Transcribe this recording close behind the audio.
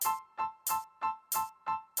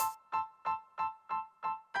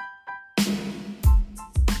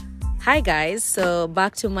Hi guys, so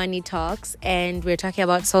back to Money Talks, and we're talking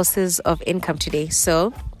about sources of income today.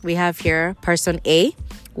 So we have here person A.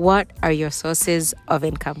 What are your sources of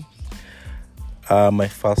income? My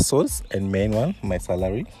first source and main one, my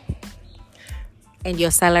salary. And your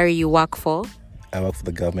salary you work for? I work for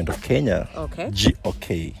the government of Kenya. Okay.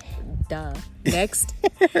 GOK. Duh. Next.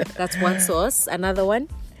 That's one source. Another one?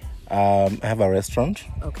 I have a restaurant.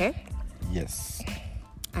 Okay. Yes.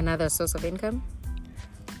 Another source of income?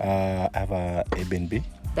 I have a Airbnb.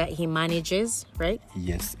 That he manages, right?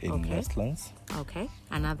 Yes, in Okay. Westlands. Okay.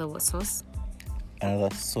 Another source? Another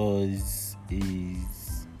source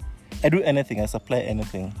is I do anything. I supply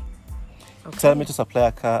anything. Okay. Tell me to supply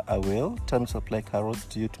a car, I will. Tell me to supply carrots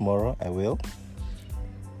to you tomorrow, I will.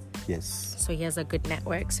 Yes. So he has a good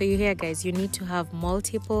network. So you hear, guys, you need to have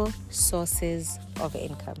multiple sources of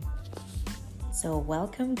income. So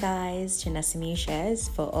welcome, guys, to Nasimi Shares.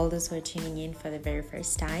 For all those who are tuning in for the very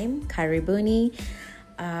first time, Karibuni.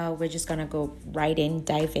 We're just gonna go right in,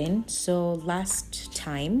 dive in. So last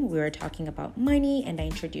time we were talking about money, and I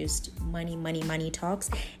introduced money talks,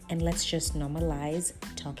 and let's just normalize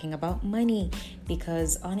talking about money,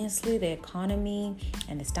 because honestly the economy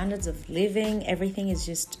and the standards of living, everything is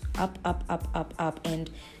just up, and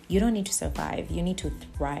you don't need to survive, you need to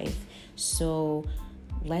thrive. So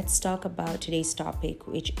let's talk about today's topic,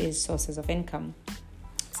 which is sources of income.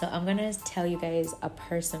 So I'm going to tell you guys a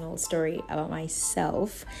personal story about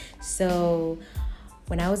myself. So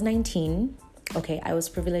when I was 19, I was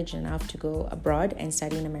privileged enough to go abroad and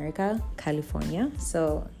study in America, California.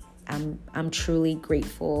 So I'm truly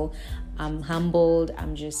grateful. I'm humbled.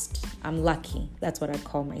 I'm lucky. That's what I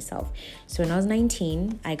call myself. So when I was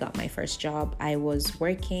 19, I got my first job. I was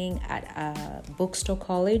working at a bookstore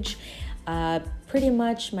college. Pretty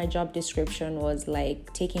much my job description was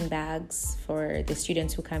like taking bags for the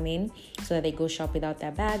students who come in so that they go shop without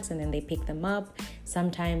their bags and then they pick them up.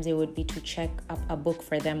 Sometimes it would be to check up a book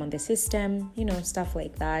for them on the system, stuff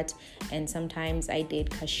like that. And sometimes I did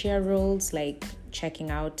cashier roles, like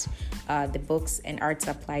checking out the books and art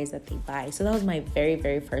supplies that they buy. So that was my very,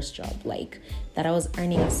 very first job, like that I was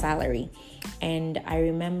earning a salary. And I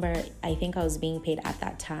remember, I think I was being paid at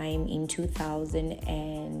that time in 2000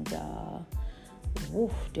 and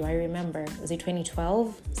do I remember? Was it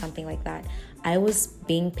 2012? Something like that. I was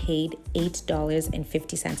being paid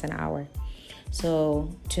 $8.50 an hour. So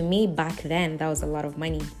to me back then, that was a lot of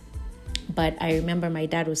money. But I remember my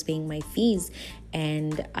dad was paying my fees,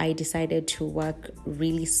 and I decided to work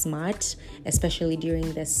really smart, especially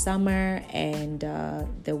during the summer and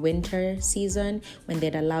the winter season when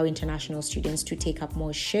they'd allow international students to take up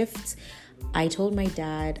more shifts. I told my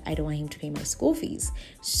dad I don't want him to pay my school fees.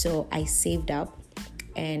 So I saved up.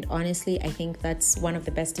 And honestly, I think that's one of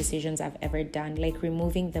the best decisions I've ever done, like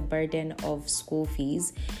removing the burden of school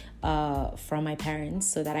fees from my parents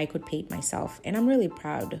so that I could pay it myself. And I'm really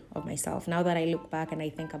proud of myself. Now that I look back and I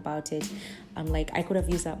think about it, I'm like, I could have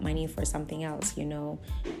used that money for something else,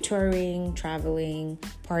 touring, traveling,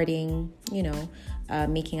 partying,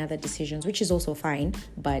 making other decisions, which is also fine.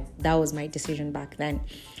 But that was my decision back then.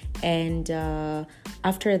 And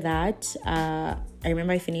after that, I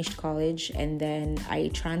remember I finished college and then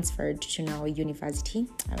I transferred to now university.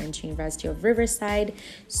 I went to University of Riverside.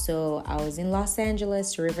 So I was in Los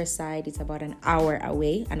Angeles to Riverside. It's about an hour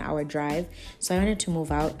away, an hour drive. So I wanted to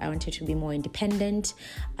move out. I wanted to be more independent.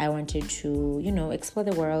 I wanted to, explore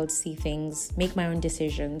the world, see things, make my own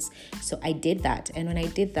decisions. So I did that. And when I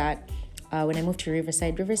did that, when I moved to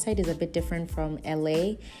Riverside is a bit different from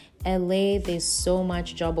LA. There's so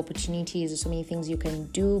much job opportunities, there's so many things you can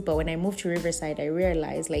do. But when I moved to Riverside, I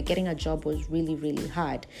realized like getting a job was really, really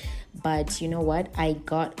hard. But you know what? I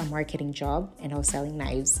got a marketing job and I was selling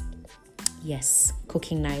knives. Yes,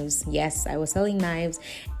 cooking knives. Yes, I was selling knives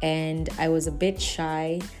and I was a bit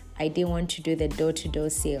shy. I didn't want to do the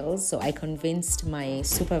door-to-door sales. So I convinced my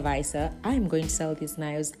supervisor, I'm going to sell these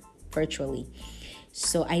knives virtually.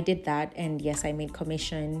 So I did that, and yes, I made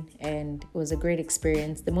commission, and it was a great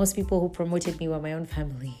experience. The most people who promoted me were my own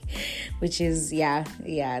family, which is,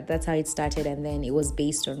 that's how it started, and then it was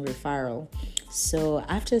based on referral. So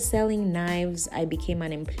after selling knives, I became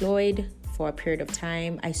unemployed for a period of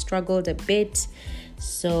time. I struggled a bit.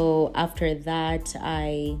 So after that,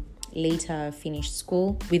 I later finished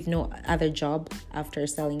school with no other job after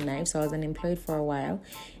selling knives. So I was unemployed for a while.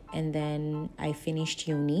 And then I finished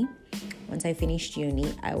uni. Once I finished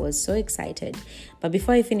uni, I was so excited. But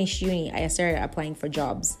before I finished uni, I started applying for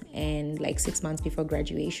jobs. And like 6 months before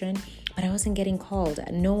graduation, but I wasn't getting called.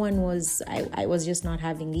 I was just not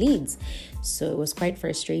having leads. So it was quite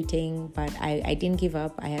frustrating, but I didn't give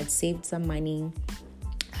up. I had saved some money.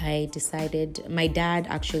 I decided, my dad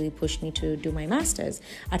actually pushed me to do my master's.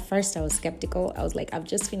 At first, I was skeptical. I was like, I've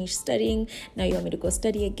just finished studying. Now you want me to go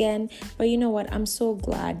study again? But you know what? I'm so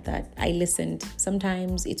glad that I listened.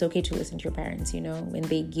 Sometimes it's okay to listen to your parents, when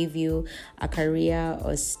they give you a career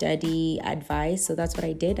or study advice. So that's what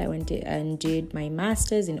I did. I went and did my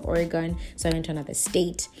master's in Oregon. So I went to another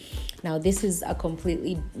state. Now, this is a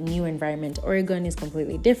completely new environment. Oregon is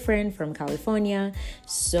completely different from California.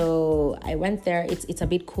 So I went there. It's a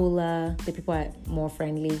bit cooler. The people are more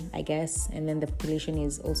friendly, I guess. And then the population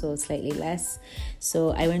is also slightly less. So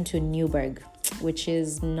I went to Newberg, which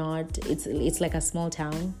is not, it's like a small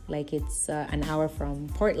town. Like it's an hour from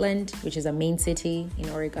Portland, which is a main city in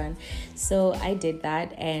Oregon. So I did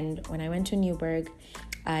that. And when I went to Newberg,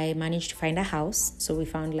 I managed to find a house. So we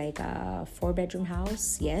found like a 4-bedroom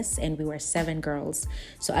house, yes, and we were 7 girls.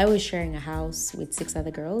 So I was sharing a house with 6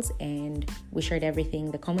 other girls, and we shared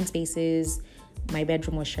everything, the common spaces. My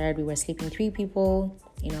bedroom was shared. We were sleeping 3 people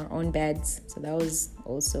in our own beds. So that was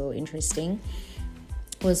also interesting.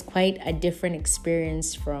 It was quite a different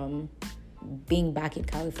experience from being back in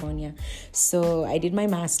California. So I did my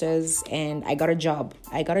master's and I got a job.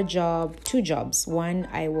 2 jobs. One,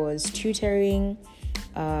 I was tutoring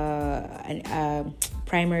a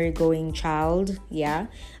primary going child,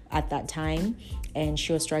 at that time, and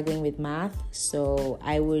she was struggling with math. So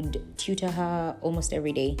I would tutor her almost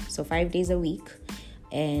every day, so 5 days a week.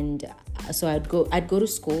 And so I'd go to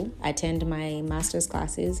school, attend my master's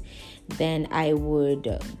classes. Then I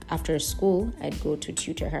would, after school, I'd go to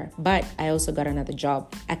tutor her. But I also got another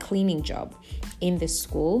job, a cleaning job in the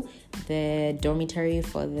school, the dormitory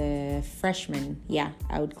for the freshmen.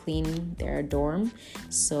 I would clean their dorm.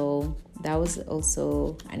 So that was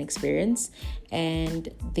also an experience. And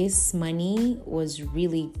this money was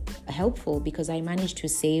really helpful because I managed to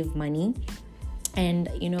save money. And,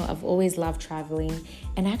 I've always loved traveling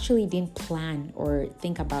and actually didn't plan or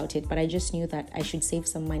think about it, but I just knew that I should save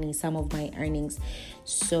some money, some of my earnings.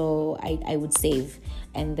 So I would save.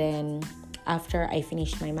 And then after I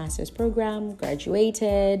finished my master's program,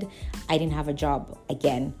 graduated, I didn't have a job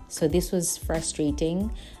again. So this was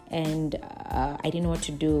frustrating and I didn't know what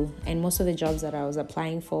to do. And most of the jobs that I was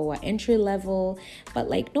applying for were entry level, but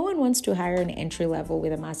like no one wants to hire an entry level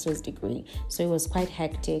with a master's degree. So it was quite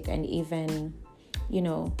hectic and even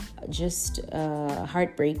just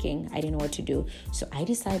heartbreaking. I didn't know what to do. So I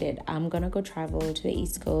decided I'm going to go travel to the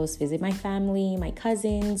East Coast, visit my family, my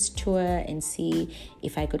cousins, tour, and see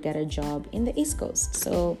if I could get a job in the East Coast.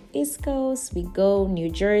 So East Coast, we go, New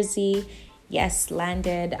Jersey. Yes,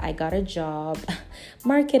 landed. I got a job.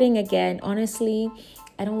 Marketing again. Honestly,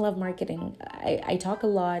 I don't love marketing. I talk a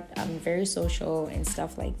lot. I'm very social and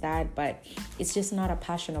stuff like that, but it's just not a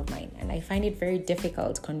passion of mine. And I find it very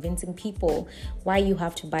difficult convincing people why you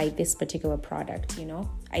have to buy this particular product,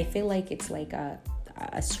 I feel like it's like a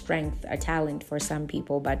strength, a talent for some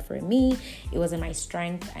people, but for me, it wasn't my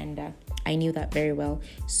strength, and I knew that very well.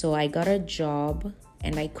 So I got a job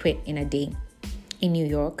and I quit in a day in New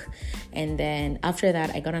York. And then after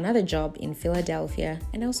that, I got another job in Philadelphia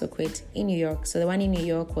and also quit in New York. So the one in New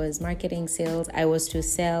York was marketing sales. I was to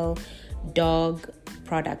sell dog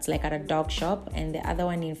products, like at a dog shop. And the other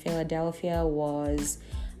one in Philadelphia was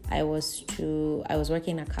I was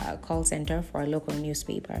working in a call center for a local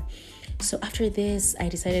newspaper. So after this, I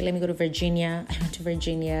decided, let me go to Virginia. I went to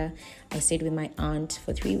Virginia. I stayed with my aunt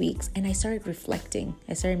for 3 weeks and I started reflecting.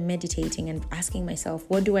 I started meditating and asking myself,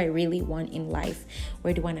 what do I really want in life?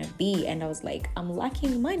 Where do I want to be? And I was like, I'm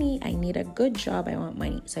lacking money. I need a good job. I want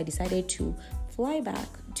money. So I decided to fly back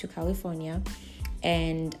to California.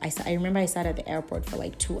 And I remember I sat at the airport for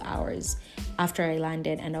like 2 hours after I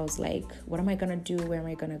landed. And I was like, what am I going to do? Where am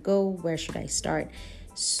I going to go? Where should I start?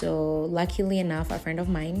 So luckily enough, a friend of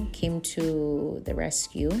mine came to the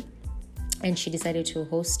rescue and she decided to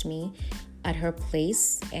host me at her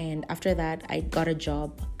place. And after that, I got a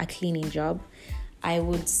job, a cleaning job. I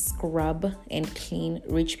would scrub and clean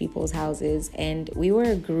rich people's houses. And we were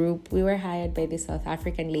a group. We were hired by this South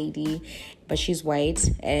African lady, but she's white.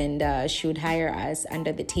 And she would hire us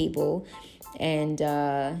under the table. And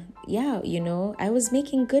I was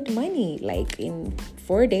making good money. Like in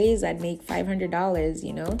 4 days, I'd make $500,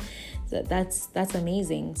 So that's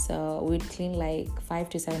amazing. So we'd clean like 5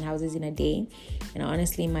 to 7 houses in a day. And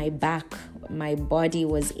honestly, my body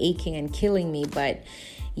was aching and killing me. But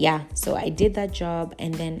yeah, so I did that job,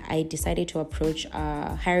 and then I decided to approach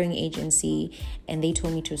a hiring agency, and they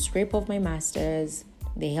told me to scrape off my master's,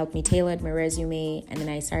 They helped me tailor my resume, and then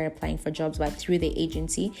I started applying for jobs, but through the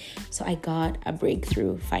agency. So I got a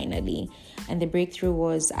breakthrough finally. And the breakthrough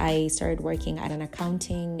was I started working at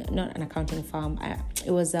not an accounting firm.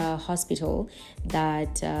 It was a hospital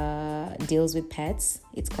that deals with pets.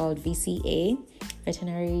 It's called VCA,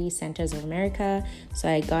 Veterinary Centers of America. So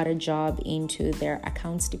I got a job into their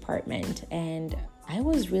accounts department, and I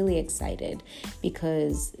was really excited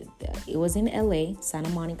because it was in LA, Santa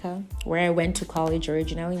Monica, where I went to college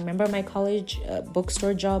originally. Remember my college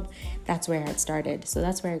bookstore job? That's where I had started. So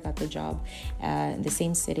that's where I got the job, in the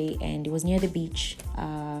same city, and it was near the beach.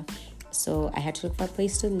 So I had to look for a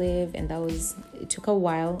place to live, and it took a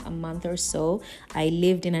while, a month or so. I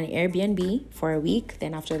lived in an Airbnb for a week.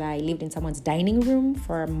 Then after that, I lived in someone's dining room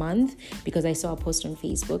for a month because I saw a post on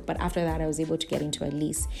Facebook. But after that, I was able to get into a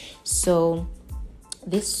lease. So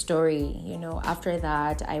this story, after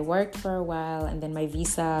that, I worked for a while, and then my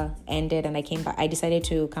visa ended, and I came back. I decided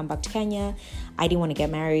to come back to Kenya. I didn't want to get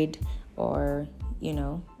married, or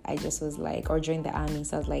I just was like, or join the army.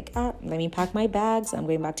 So I was like, let me pack my bags. I'm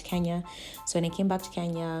going back to Kenya. So when I came back to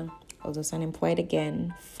Kenya, I was also unemployed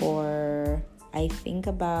again for, I think,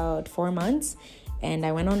 about 4 months. And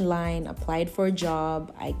I went online, applied for a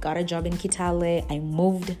job. I got a job in Kitale. I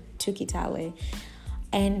moved to Kitale.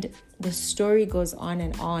 And the story goes on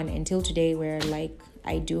and on until today, where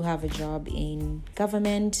I do have a job in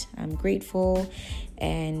government. I'm grateful.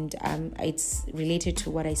 And it's related to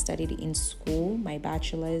what I studied in school, my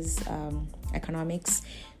bachelor's economics.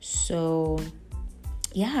 So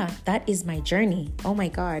yeah, that is my journey. Oh my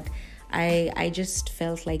God. I just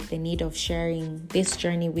felt like the need of sharing this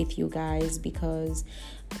journey with you guys, because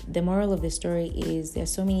the moral of the story is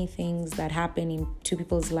there's so many things that happen into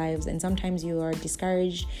people's lives, and sometimes you are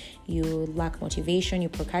discouraged, you lack motivation, you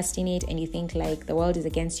procrastinate, and you think like the world is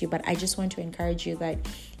against you. But I just want to encourage you that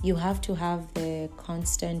you have to have the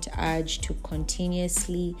constant urge to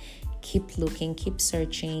continuously keep looking, keep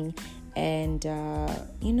searching, and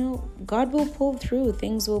God will pull through.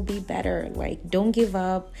 Things will be better. Don't give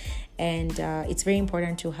up. And it's very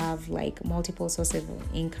important to have multiple sources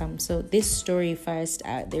of income. So this story first,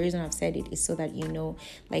 the reason I've said it is so that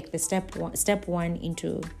the step one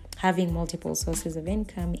into having multiple sources of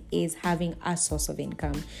income is having a source of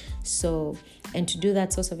income. So, and to do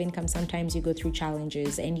that source of income, sometimes you go through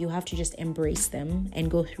challenges, and you have to just embrace them and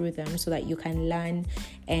go through them so that you can learn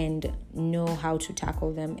and know how to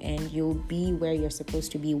tackle them, and you'll be where you're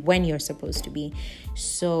supposed to be when you're supposed to be.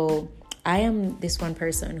 So I am this one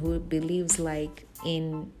person who believes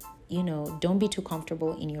don't be too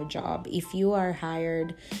comfortable in your job. If you are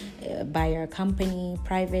hired by a company,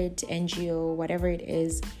 private, NGO, whatever it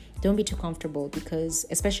is, don't be too comfortable, because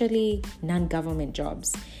especially non-government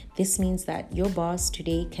jobs, this means that your boss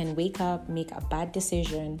today can wake up, make a bad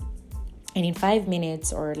decision, and in 5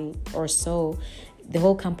 minutes or so, the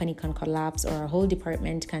whole company can collapse, or a whole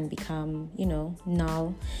department can become,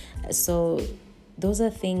 null. So those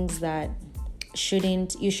are things that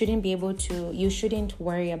you shouldn't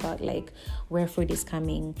worry about where food is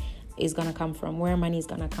gonna come from, where money is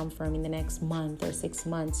gonna come from in the next month or 6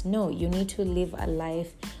 months. No, you need to live a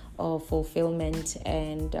life of fulfillment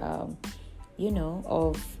and of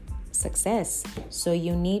success. So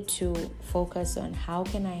you need to focus on how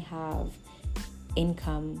can I have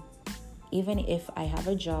income. Even if I have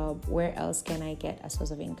a job, where else can I get a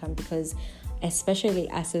source of income? Because especially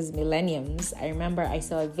us as millennials, I remember I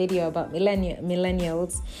saw a video about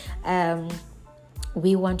millennials.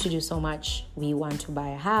 We want to do so much. We want to buy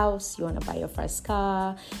a house. You want to buy your first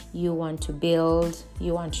car. You want to build.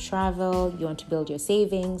 You want to travel. You want to build your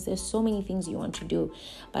savings. There's so many things you want to do.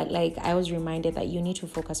 But I was reminded that you need to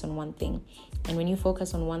focus on one thing. And when you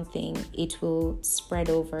focus on one thing, it will spread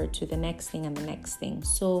over to the next thing and the next thing.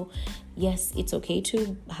 So yes, it's okay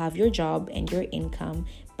to have your job and your income,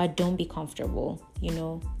 but don't be comfortable.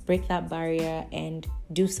 Break that barrier and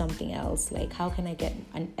do something else. How can I get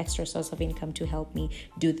an extra source of income to help me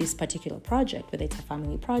do this particular project, whether it's a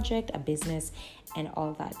family project, a business, and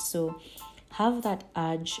all that. So have that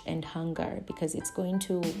urge and hunger, because it's going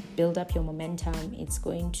to build up your momentum. It's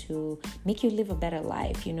going to make you live a better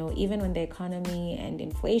life. Even when the economy and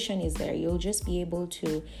inflation is there, you'll just be able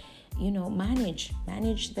to,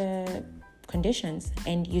 manage the conditions,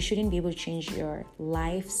 and you shouldn't be able to change your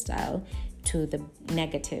lifestyle to the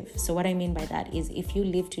negative. So what I mean by that is, if you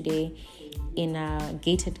live today in a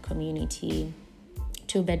gated community,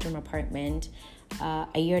 2-bedroom apartment,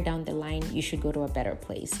 a year down the line, you should go to a better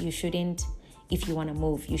place. You shouldn't, if you want to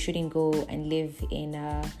move, you shouldn't go and live in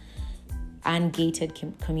a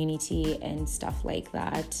ungated community and stuff like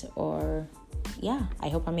that, or yeah, I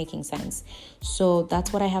hope I'm making sense. So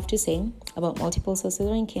that's what I have to say about multiple sources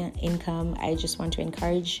of income. I just want to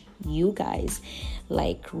encourage you guys,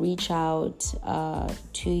 like, reach out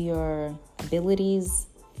to your abilities,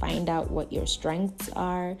 find out what your strengths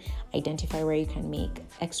are, identify where you can make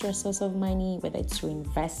extra source of money, whether it's through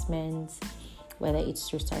investments, whether it's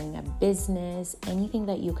through starting a business, anything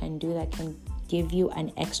that you can do that can give you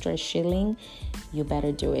an extra shilling, you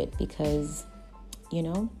better do it, because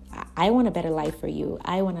I want a better life for you.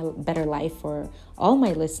 I want a better life for all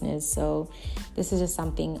my listeners. So this is just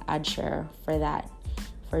something I'd share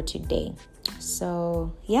for today.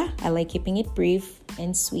 So yeah, I like keeping it brief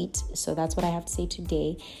and sweet. So that's what I have to say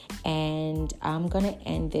today. And I'm going to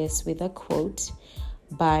end this with a quote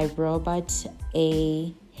by Robert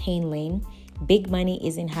A. Heinlein. Big money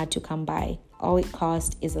isn't hard to come by. All it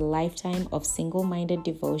costs is a lifetime of single-minded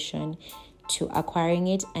devotion to acquiring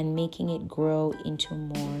it and making it grow into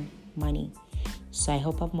more money. So I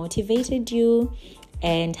hope I've motivated you,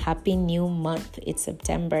 and happy new month. It's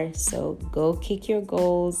September, so go kick your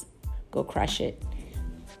goals, go crush it.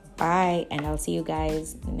 Bye, and I'll see you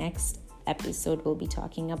guys next episode. We'll be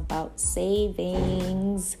talking about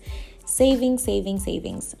savings.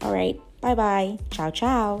 All right, bye-bye.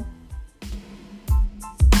 Ciao.